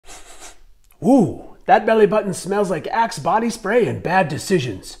Ooh, that belly button smells like Axe body spray and bad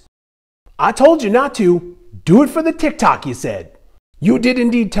decisions. I told you not to. Do it for the TikTok, you said. You did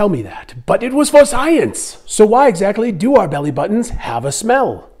indeed tell me that, but it was for science. So why exactly do our belly buttons have a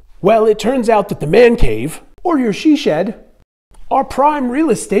smell? Well, it turns out that the man cave, or your she shed, are prime real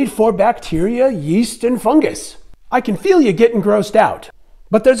estate for bacteria, yeast, and fungus. I can feel you getting grossed out.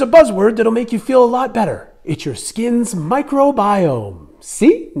 But there's a buzzword that'll make you feel a lot better. It's your skin's microbiome.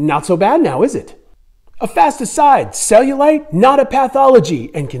 See? Not so bad now, is it? A fast aside, cellulite, not a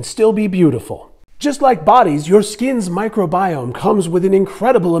pathology, and can still be beautiful. Just like bodies, your skin's microbiome comes with an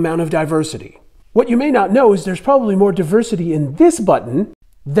incredible amount of diversity. What you may not know is there's probably more diversity in this button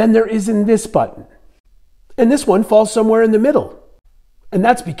than there is in this button. And this one falls somewhere in the middle. And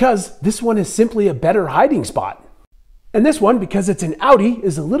that's because this one is simply a better hiding spot. And this one, because it's an outie,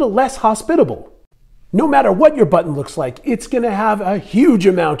 is a little less hospitable. No matter what your button looks like, it's going to have a huge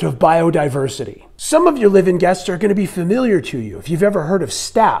amount of biodiversity. Some of your live-in guests are going to be familiar to you if you've ever heard of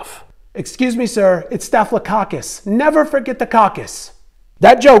staph. Excuse me, sir, it's Staphylococcus. Never forget the coccus.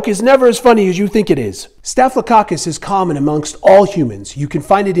 That joke is never as funny as you think it is. Staphylococcus is common amongst all humans. You can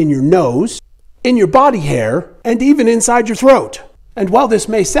find it in your nose, in your body hair, and even inside your throat. And while this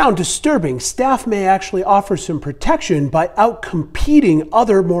may sound disturbing, staph may actually offer some protection by outcompeting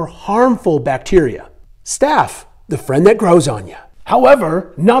other more harmful bacteria. Staph, the friend that grows on you.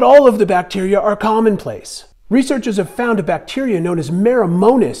 However, not all of the bacteria are commonplace. Researchers have found a bacteria known as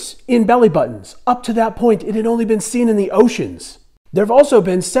Marimonus in belly buttons. Up to that point, it had only been seen in the oceans. There have also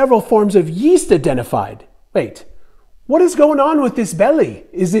been several forms of yeast identified. Wait, what is going on with this belly?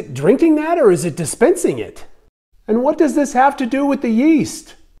 Is it drinking that or is it dispensing it? And what does this have to do with the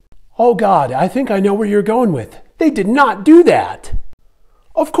yeast? Oh God, I think I know where you're going with. They did not do that.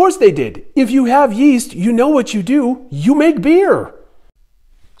 Of course they did. If you have yeast, you know what you do. You make beer.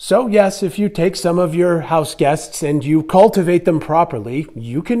 So yes, if you take some of your house guests and you cultivate them properly,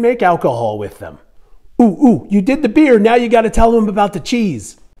 you can make alcohol with them. Ooh, you did the beer, now you got to tell them about the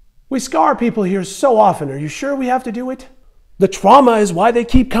cheese. We scar people here so often, are you sure we have to do it? The trauma is why they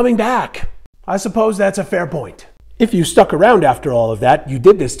keep coming back. I suppose that's a fair point. If you stuck around after all of that, you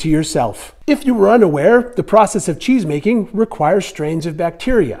did this to yourself. If you were unaware, the process of cheese making requires strains of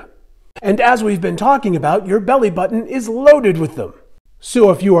bacteria. And as we've been talking about, your belly button is loaded with them.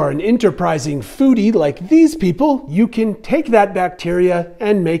 So if you are an enterprising foodie like these people, you can take that bacteria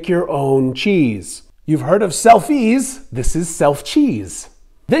and make your own cheese. You've heard of selfies, this is self-cheese.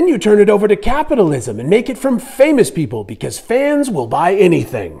 Then you turn it over to capitalism and make it from famous people because fans will buy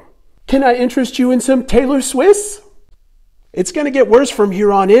anything. Can I interest you in some Taylor Swiss? It's going to get worse from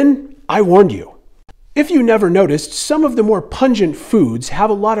here on in, I warned you. If you never noticed, some of the more pungent foods have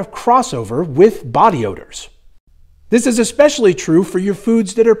a lot of crossover with body odors. This is especially true for your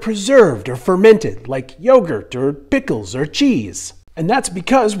foods that are preserved or fermented, like yogurt or pickles or cheese. And that's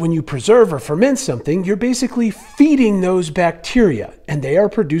because when you preserve or ferment something, you're basically feeding those bacteria, and they are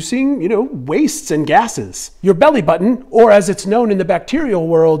producing, wastes and gases. Your belly button, or as it's known in the bacterial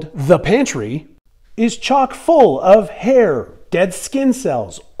world, the pantry, is chock full of hair, dead skin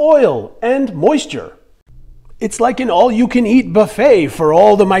cells, oil, and moisture. It's like an all-you-can-eat buffet for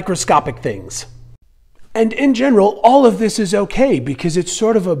all the microscopic things. And in general, all of this is okay because it's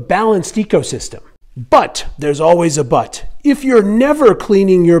sort of a balanced ecosystem. But there's always a but. If you're never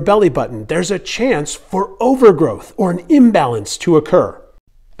cleaning your belly button, there's a chance for overgrowth or an imbalance to occur.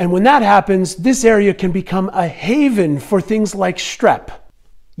 And when that happens, this area can become a haven for things like strep.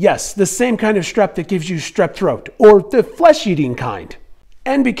 Yes, the same kind of strep that gives you strep throat, or the flesh-eating kind.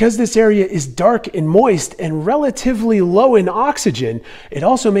 And because this area is dark and moist and relatively low in oxygen, it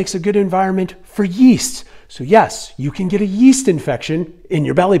also makes a good environment for yeast. So yes, you can get a yeast infection in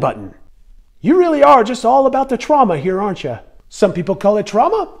your belly button. You really are just all about the trauma here, aren't you? Some people call it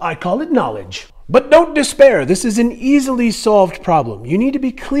trauma, I call it knowledge. But don't despair, this is an easily solved problem. You need to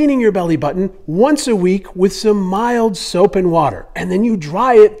be cleaning your belly button once a week with some mild soap and water, and then you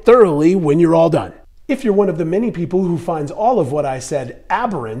dry it thoroughly when you're all done. If you're one of the many people who finds all of what I said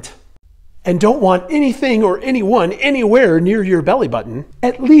aberrant and don't want anything or anyone anywhere near your belly button,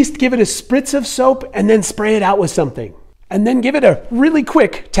 at least give it a spritz of soap and then spray it out with something. And then give it a really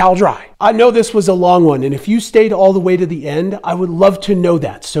quick towel dry. I know this was a long one, and if you stayed all the way to the end, I would love to know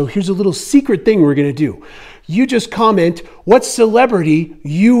that. So here's a little secret thing we're gonna do. You just comment what celebrity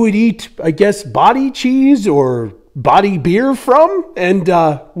you would eat, I guess, body cheese or body beer from, and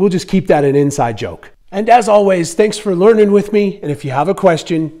we'll just keep that an inside joke. And as always, thanks for learning with me, and if you have a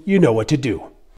question, you know what to do.